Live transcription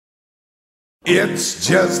It's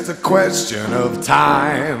just a question of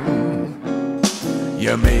time.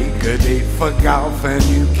 You make a date for golf and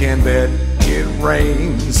you can bet it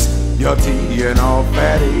rains. You're teeing off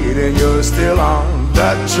at 8 and you're still on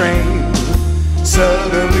the train.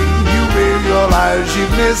 Suddenly you realize you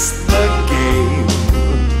missed the game.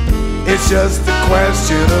 It's just a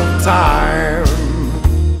question of time.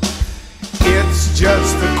 It's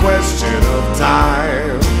just a question of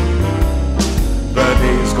time. The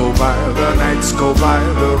days go by, the nights go by,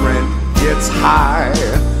 the rent gets high.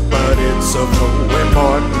 But it's of no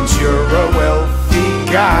importance, you're a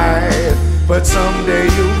wealthy guy. But someday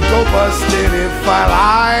you'll go busted if I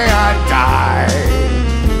lie, I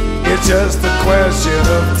die. It's just a question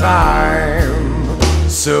of time.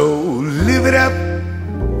 So live it up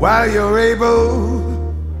while you're able.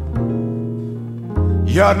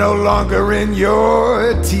 You're no longer in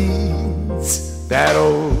your teens. That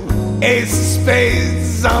old ace of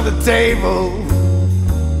spades on the table,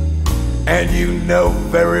 and you know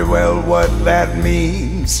very well what that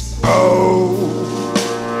means. Oh,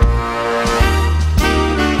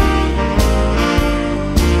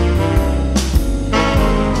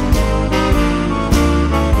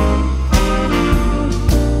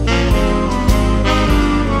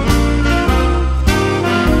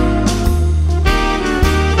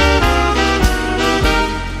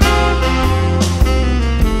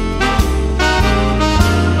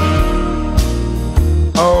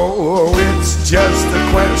 just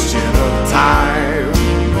a question of time.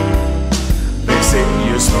 They say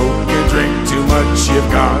you smoke and drink too much, you've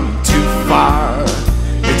gone too far.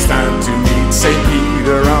 It's time to meet St.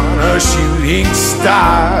 Peter on a shooting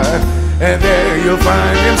star, and there you'll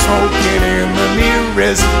find him smoking in the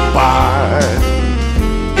nearest bar.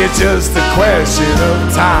 It's just a question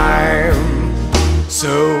of time. So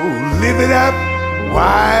live it up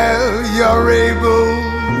while you're able.